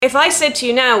If I said to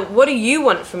you now, what do you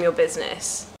want from your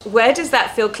business? Where does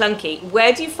that feel clunky?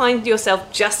 Where do you find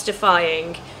yourself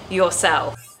justifying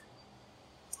yourself?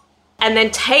 And then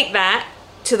take that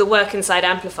to the Work Inside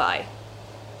Amplify,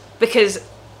 because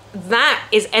that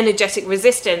is energetic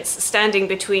resistance standing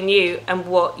between you and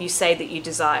what you say that you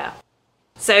desire.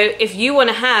 So if you want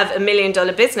to have $1 million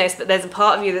business, but there's a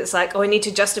part of you that's like, oh, I need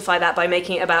to justify that by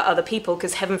making it about other people,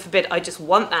 because heaven forbid, I just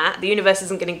want that. The universe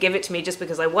isn't going to give it to me just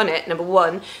because I want it. Number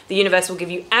one, the universe will give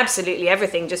you absolutely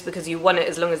everything just because you want it,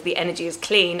 as long as the energy is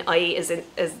clean, i.e.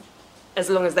 as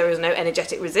long as there is no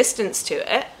energetic resistance to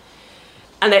it.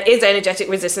 And there is energetic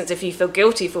resistance if you feel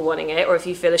guilty for wanting it, or if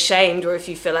you feel ashamed, or if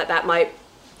you feel like that might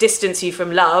distance you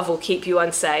from love or keep you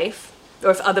unsafe, or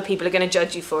if other people are going to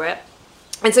judge you for it.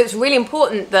 And so it's really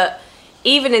important that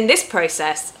even in this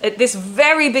process, at this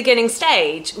very beginning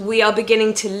stage, we are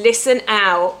beginning to listen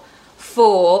out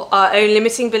for our own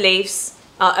limiting beliefs,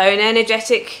 our own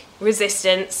energetic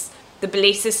resistance, the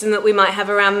belief system that we might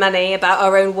have around money, about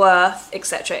our own worth,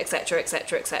 etc., etc.,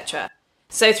 etc., etc.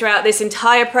 So throughout this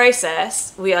entire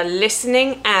process, we are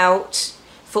listening out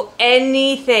for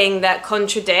anything that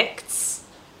contradicts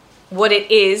what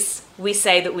it is we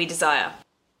say that we desire.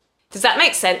 Does that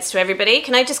make sense to everybody?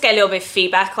 Can I just get a little bit of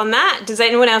feedback on that? Does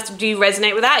anyone else, do you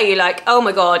resonate with that? Are you like, oh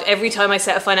my God, every time I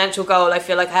set a financial goal, I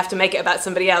feel like I have to make it about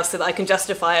somebody else so that I can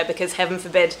justify it, because heaven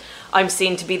forbid I'm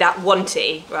seen to be that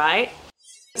wanty, right?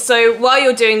 So while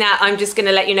you're doing that, I'm just going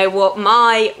to let you know what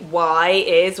my why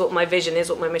is, what my vision is,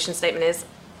 what my mission statement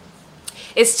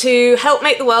is to help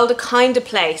make the world a kinder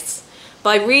place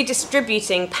by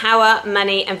redistributing power,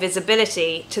 money, and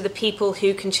visibility to the people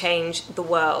who can change the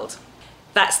world.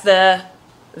 That's the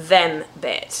them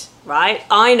bit, right?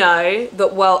 I know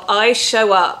that while I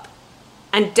show up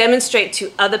and demonstrate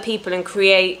to other people and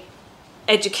create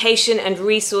education and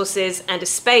resources and a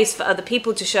space for other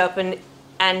people to show up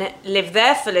and live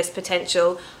their fullest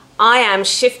potential, I am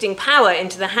shifting power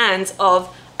into the hands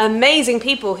of amazing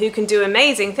people who can do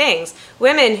amazing things.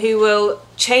 Women who will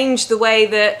change the way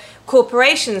that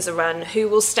corporations are run, who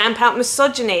will stamp out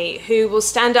misogyny, who will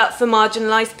stand up for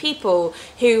marginalized people,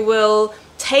 who will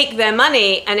take their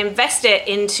money and invest it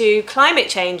into climate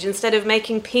change instead of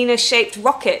making penis-shaped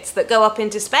rockets that go up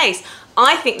into space.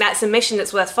 I think that's a mission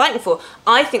that's worth fighting for.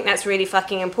 I think that's really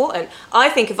fucking important. I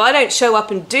think if I don't show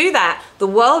up and do that, the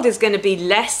world is going to be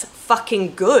less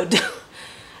fucking good.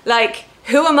 Like,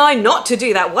 who am I not to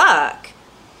do that work?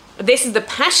 This is the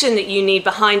passion that you need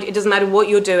behind it. It doesn't matter what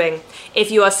you're doing.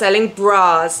 If you are selling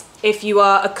bras, if you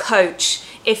are a coach,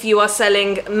 if you are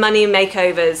selling money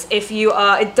makeovers, if you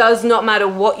are, it does not matter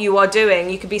what you are doing.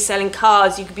 You could be selling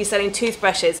cars, you could be selling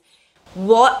toothbrushes.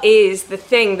 What is the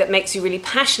thing that makes you really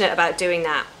passionate about doing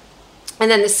that? And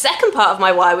then the second part of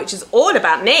my why, which is all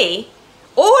about me,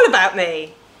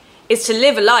 is to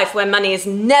live a life where money is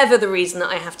never the reason that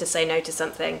I have to say no to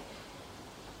something.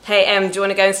 Hey, do you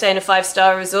want to go and stay in a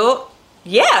 5-star resort?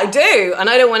 Yeah, I do. And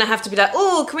I don't want to have to be like,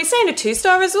 oh, can we stay in a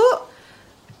 2-star resort?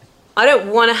 I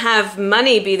don't want to have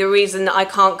money be the reason that I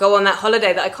can't go on that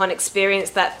holiday, that I can't experience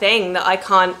that thing, that I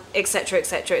can't, etc.,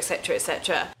 etc., etc.,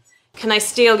 etc. Can I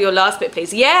steal your last bit,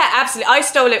 please? Yeah, absolutely. I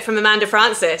stole it from Amanda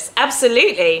Francis.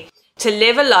 Absolutely. To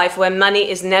live a life where money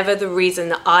is never the reason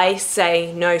that I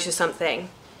say no to something.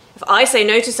 If I say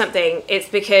no to something, it's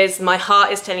because my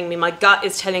heart is telling me, my gut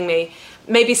is telling me,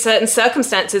 maybe certain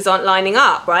circumstances aren't lining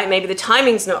up, right? Maybe the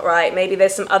timing's not right. Maybe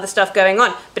there's some other stuff going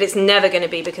on, but it's never going to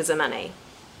be because of money.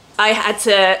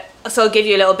 So I'll give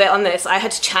you a little bit on this. I had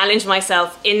to challenge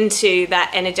myself into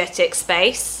that energetic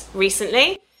space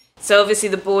recently. So obviously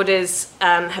the borders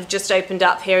have just opened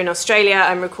up here in Australia.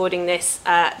 I'm recording this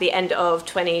at the end of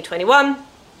 2021,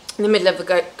 in the middle of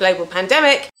a global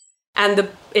pandemic, and the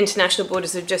international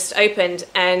borders have just opened.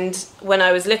 And when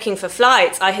I was looking for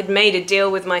flights, I had made a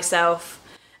deal with myself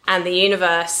and the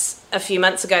universe a few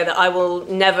months ago that I will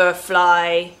never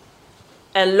fly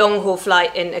a long-haul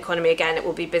flight in economy again. It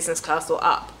will be business class or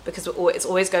up, because it's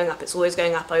always going up, it's always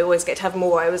going up. I always get to have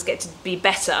more, I always get to be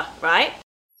better, right?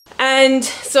 And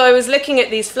so I was looking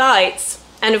at these flights,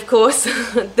 and of course,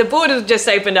 the borders just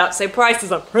opened up, so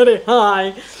prices are pretty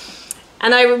high.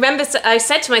 And I remember I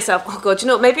said to myself, oh God, you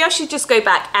know what, maybe I should just go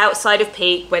back outside of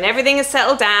peak when everything is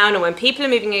settled down and when people are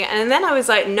moving again. And then I was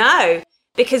like, no.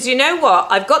 Because you know what?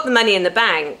 I've got the money in the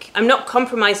bank. I'm not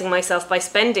compromising myself by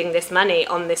spending this money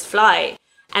on this flight.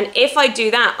 And if I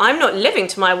do that, I'm not living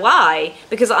to my why,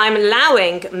 because I'm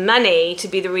allowing money to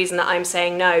be the reason that I'm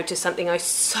saying no to something I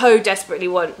so desperately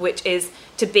want, which is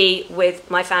to be with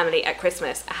my family at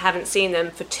Christmas. I haven't seen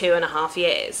them for 2.5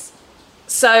 years.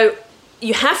 So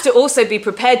you have to also be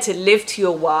prepared to live to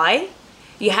your why.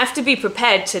 You have to be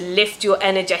prepared to lift your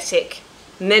energetic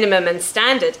minimum and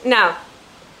standard. Now,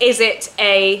 is it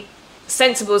a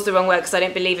sensible is the wrong word because I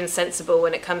don't believe in sensible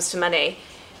when it comes to money.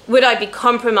 Would I be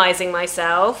compromising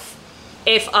myself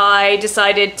if I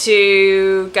decided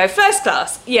to go first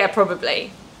class? Yeah,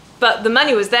 probably. But the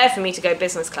money was there for me to go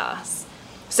business class.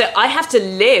 So I have to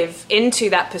live into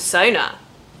that persona.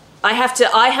 I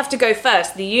have to go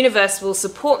first. The universe will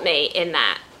support me in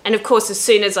that. And of course, as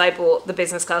soon as I bought the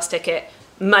business class ticket,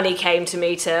 money came to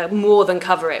me to more than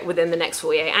cover it within the next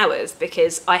 48 hours,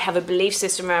 because I have a belief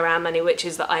system around money, which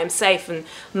is that I am safe and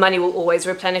money will always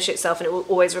replenish itself, and it will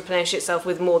always replenish itself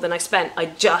with more than I spent. I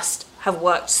just have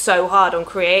worked so hard on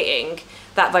creating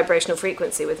that vibrational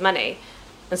frequency with money.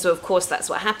 And so of course that's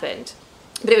what happened.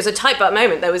 But it was a tight butt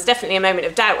moment. There was definitely a moment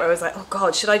of doubt where I was like, oh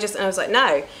God, should I just, and I was like,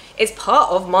 no, it's part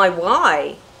of my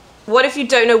why. What if you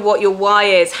don't know what your why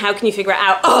is? How can you figure it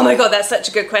out? Oh my God, that's such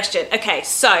a good question. Okay,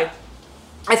 so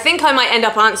I think I might end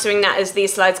up answering that as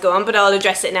these slides go on, but I'll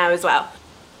address it now as well.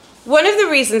 One of the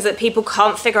reasons that people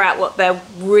can't figure out what their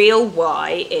real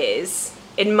why is,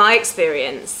 in my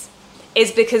experience,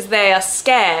 is because they are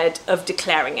scared of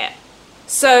declaring it.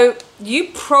 So you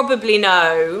probably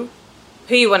know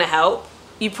who you want to help.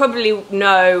 You probably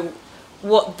know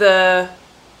what the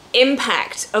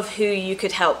impact of who you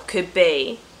could help could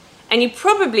be. And you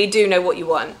probably do know what you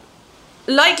want.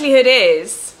 Likelihood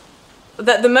is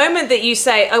that the moment that you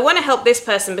say, I want to help this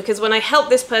person because when I help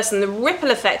this person, the ripple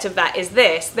effect of that is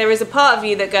this, there is a part of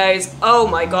you that goes, oh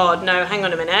my God, no, hang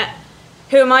on a minute.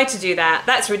 Who am I to do that?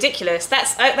 That's ridiculous.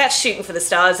 That's shooting for the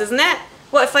stars, isn't it?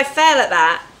 What if I fail at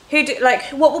that?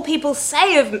 What will people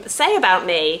say about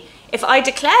me if I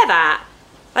declare that?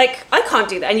 Like, I can't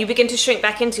do that. And you begin to shrink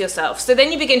back into yourself. So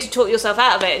then you begin to talk yourself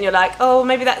out of it and you're like, oh,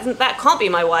 maybe that can't be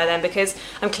my why then, because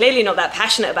I'm clearly not that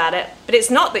passionate about it. But it's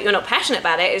not that you're not passionate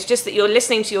about it. It's just that you're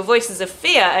listening to your voices of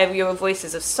fear over your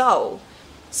voices of soul.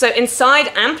 So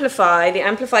inside Amplify, the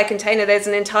Amplify container, there's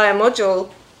an entire module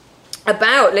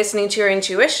about listening to your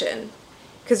intuition.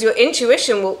 Because your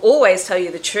intuition will always tell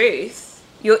you the truth.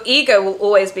 Your ego will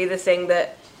always be the thing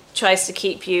that tries to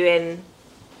keep you in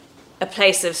a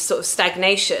place of sort of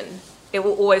stagnation. It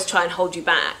will always try and hold you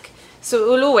back. So it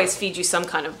will always feed you some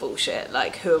kind of bullshit,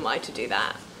 like, who am I to do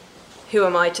that? Who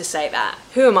am I to say that?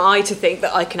 Who am I to think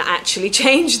that I can actually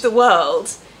change the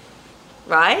world?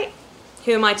 Right?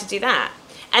 Who am I to do that?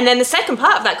 And then the second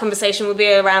part of that conversation will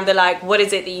be around the, like, what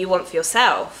is it that you want for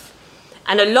yourself?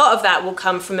 And a lot of that will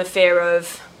come from a fear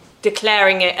of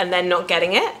declaring it and then not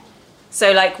getting it.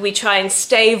 So, like, we try and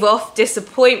stave off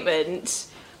disappointment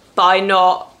by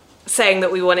not saying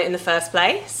that we want it in the first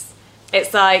place.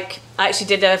 It's like, I actually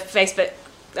did a Facebook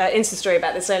Insta story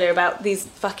about this earlier, about these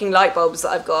fucking light bulbs that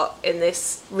I've got in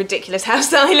this ridiculous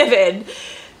house that I live in.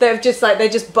 They're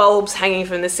just bulbs hanging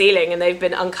from the ceiling, and they've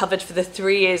been uncovered for the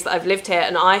 3 years that I've lived here.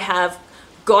 And I have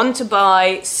gone to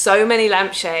buy so many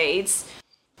lampshades,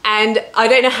 and I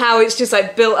don't know how it's just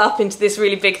like built up into this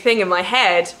really big thing in my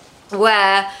head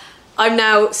where I'm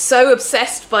now so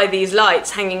obsessed by these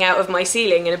lights hanging out of my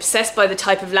ceiling and obsessed by the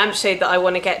type of lampshade that I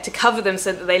want to get to cover them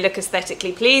so that they look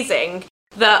aesthetically pleasing,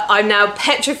 that I'm now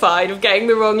petrified of getting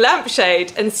the wrong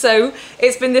lampshade. And so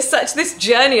it's been this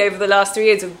journey over the last 3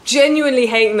 years of genuinely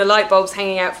hating the light bulbs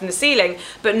hanging out from the ceiling,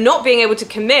 but not being able to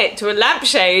commit to a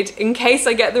lampshade in case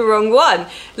I get the wrong one.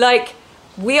 Like,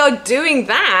 we are doing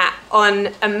that on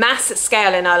a massive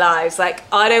scale in our lives. Like,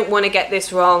 I don't want to get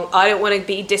this wrong. I don't want to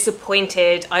be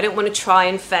disappointed. I don't want to try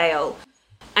and fail.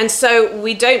 And so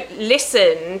we don't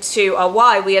listen to our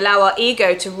why. We allow our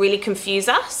ego to really confuse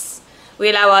us. We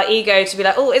allow our ego to be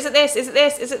like, oh, is it this? Is it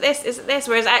this? Is it this? Is it this?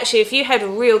 Whereas actually, if you had a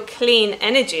real clean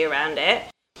energy around it,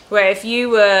 where if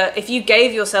you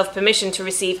gave yourself permission to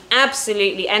receive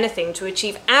absolutely anything, to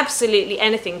achieve absolutely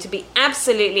anything, to be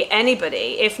absolutely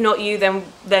anybody, if not you,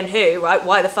 then who, right?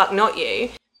 Why the fuck not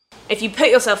you? If you put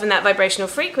yourself in that vibrational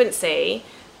frequency,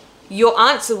 your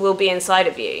answer will be inside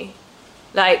of you.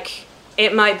 Like,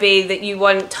 it might be that you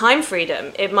want time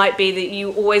freedom. It might be that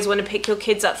you always want to pick your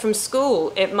kids up from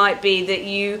school. It might be that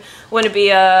you want to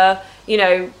be a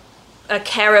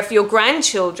carer for your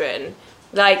grandchildren.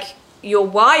 Like, your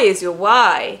why is your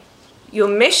why. Your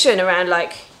mission around,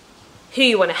 like, who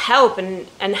you want to help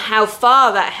and how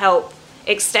far that help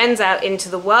extends out into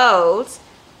the world,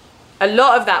 a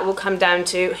lot of that will come down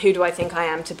to, who do I think I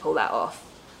am to pull that off?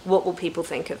 What will people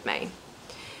think of me?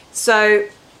 So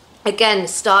again,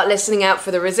 start listening out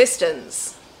for the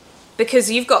resistance,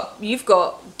 because you've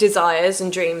got desires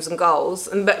and dreams and goals,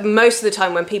 but most of the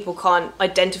time when people can't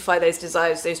identify those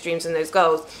desires, those dreams and those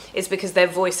goals, it's because their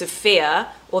voice of fear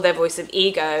or their voice of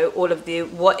ego, all of the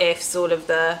what ifs, all of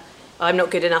the I'm not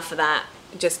good enough for that,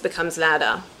 just becomes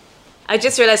louder. I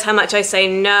just realized how much I say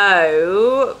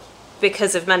no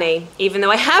because of money, even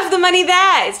though I have the money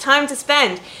there. It's time to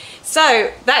spend.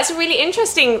 So that's really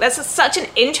interesting. That's such an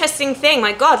interesting thing.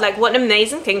 My God, like what an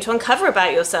amazing thing to uncover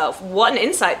about yourself. What an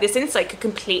insight. This insight could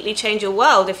completely change your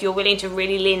world if you're willing to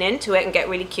really lean into it and get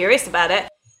really curious about it.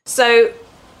 So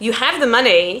you have the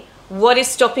money. What is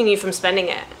stopping you from spending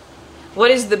it?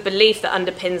 What is the belief that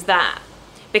underpins that?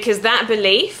 Because that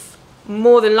belief,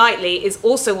 more than likely, is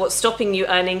also what's stopping you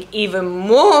earning even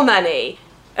more money,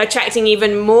 attracting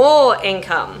even more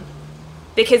income.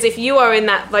 Because if you are in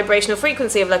that vibrational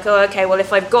frequency of like, oh, okay, well,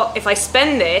 if I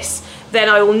spend this, then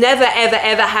I will never, ever,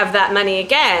 ever have that money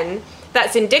again.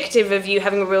 That's indicative of you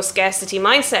having a real scarcity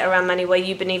mindset around money, where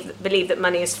you believe that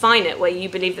money is finite, where you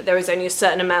believe that there is only a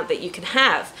certain amount that you can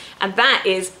have. And that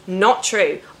is not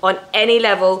true on any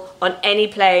level, on any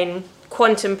plane,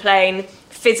 quantum plane,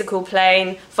 physical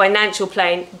plane, financial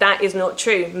plane. That is not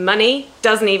true. Money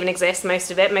doesn't even exist, most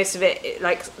of it,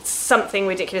 like something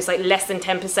ridiculous, like less than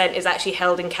 10% is actually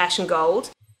held in cash and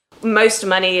gold. Most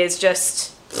money is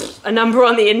just a number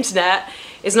on the internet.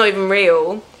 It's not even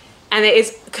real. And it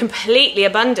is completely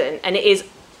abundant, and it is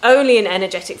only an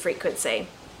energetic frequency.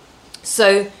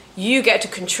 So you get to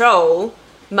control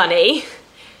money,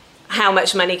 how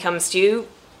much money comes to you,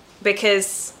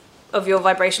 because of your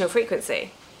vibrational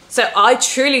frequency. So I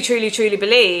truly, truly, truly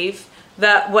believe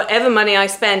that whatever money I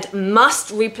spend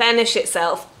must replenish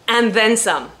itself and then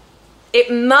some.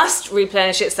 It must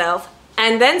replenish itself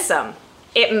and then some.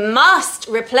 It must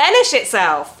replenish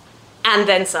itself and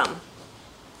then some.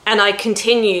 And I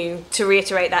continue to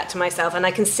reiterate that to myself, and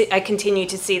I continue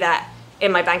to see that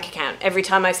in my bank account. Every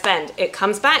time I spend, it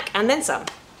comes back and then some.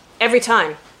 Every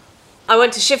time. I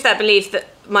want to shift that belief that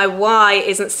my why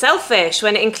isn't selfish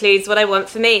when it includes what I want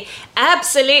for me.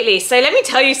 Absolutely. So let me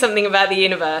tell you something about the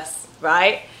universe,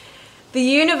 right? The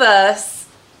universe,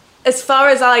 as far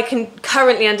as I can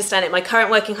currently understand it, my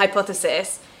current working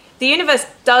hypothesis, the universe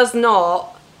does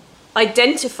not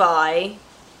identify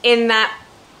in that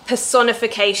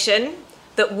personification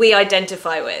that we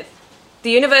identify with. The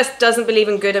universe doesn't believe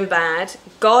in good and bad.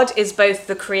 God is both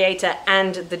the creator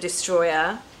and the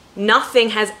destroyer. Nothing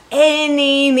has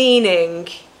any meaning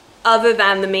other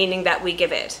than the meaning that we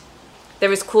give it.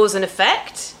 There is cause and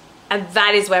effect, and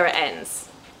that is where it ends.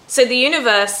 So the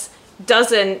universe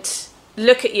doesn't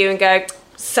look at you and go,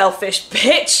 selfish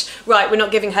bitch, right, we're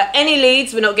not giving her any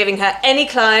leads, we're not giving her any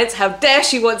clients, how dare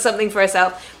she want something for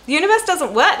herself. The universe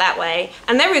doesn't work that way,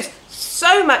 and there is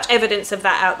so much evidence of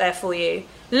that out there for you.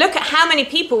 Look at how many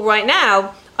people right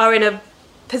now are in a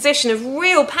position of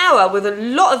real power with a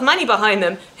lot of money behind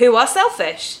them who are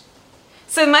selfish.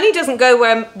 So money doesn't go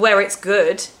where it's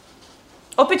good.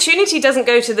 Opportunity doesn't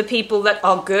go to the people that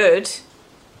are good.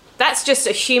 That's just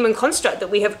a human construct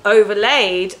that we have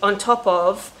overlaid on top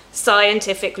of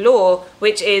scientific law,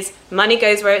 which is money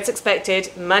goes where it's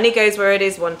expected, money goes where it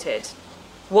is wanted.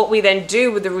 What we then do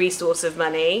with the resource of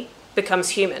money becomes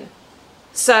human.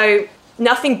 So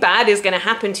nothing bad is going to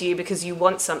happen to you because you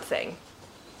want something.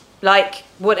 Like,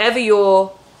 whatever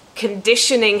your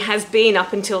conditioning has been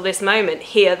up until this moment,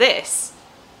 hear this.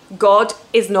 God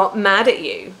is not mad at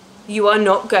you. You are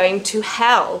not going to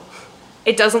hell.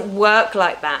 It doesn't work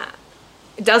like that.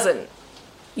 It doesn't.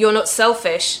 You're not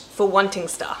selfish for wanting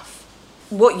stuff.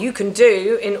 What you can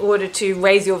do in order to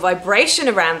raise your vibration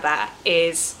around that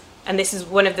is, and this is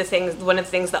one of the things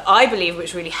that I believe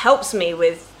which really helps me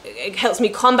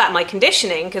combat my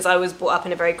conditioning, because I was brought up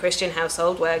in a very Christian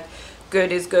household where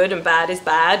good is good and bad is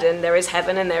bad, and there is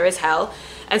heaven and there is hell.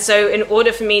 And so in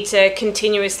order for me to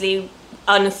continuously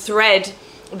unthread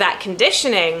that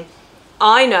conditioning,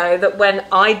 I know that when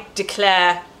I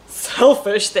declare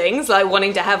selfish things like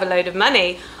wanting to have a load of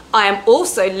money, I am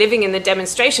also living in the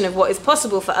demonstration of what is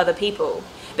possible for other people.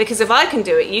 Because if I can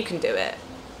do it, you can do it.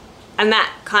 And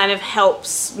that kind of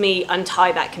helps me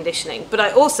untie that conditioning. But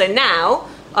I also now,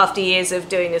 after years of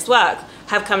doing this work,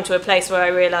 have come to a place where I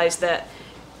realize that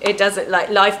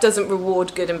life doesn't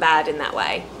reward good and bad in that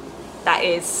way.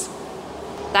 That's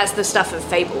the stuff of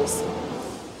fables.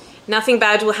 Nothing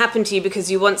bad will happen to you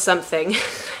because you want something.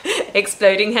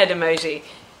 Exploding head emoji.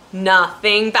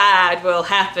 Nothing bad will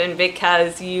happen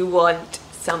because you want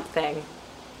something.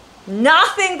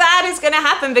 Nothing bad is going to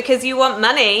happen because you want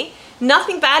money.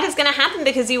 Nothing bad is going to happen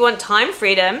because you want time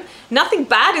freedom. Nothing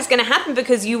bad is going to happen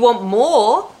because you want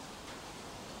more.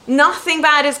 Nothing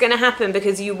bad is going to happen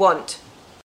because you want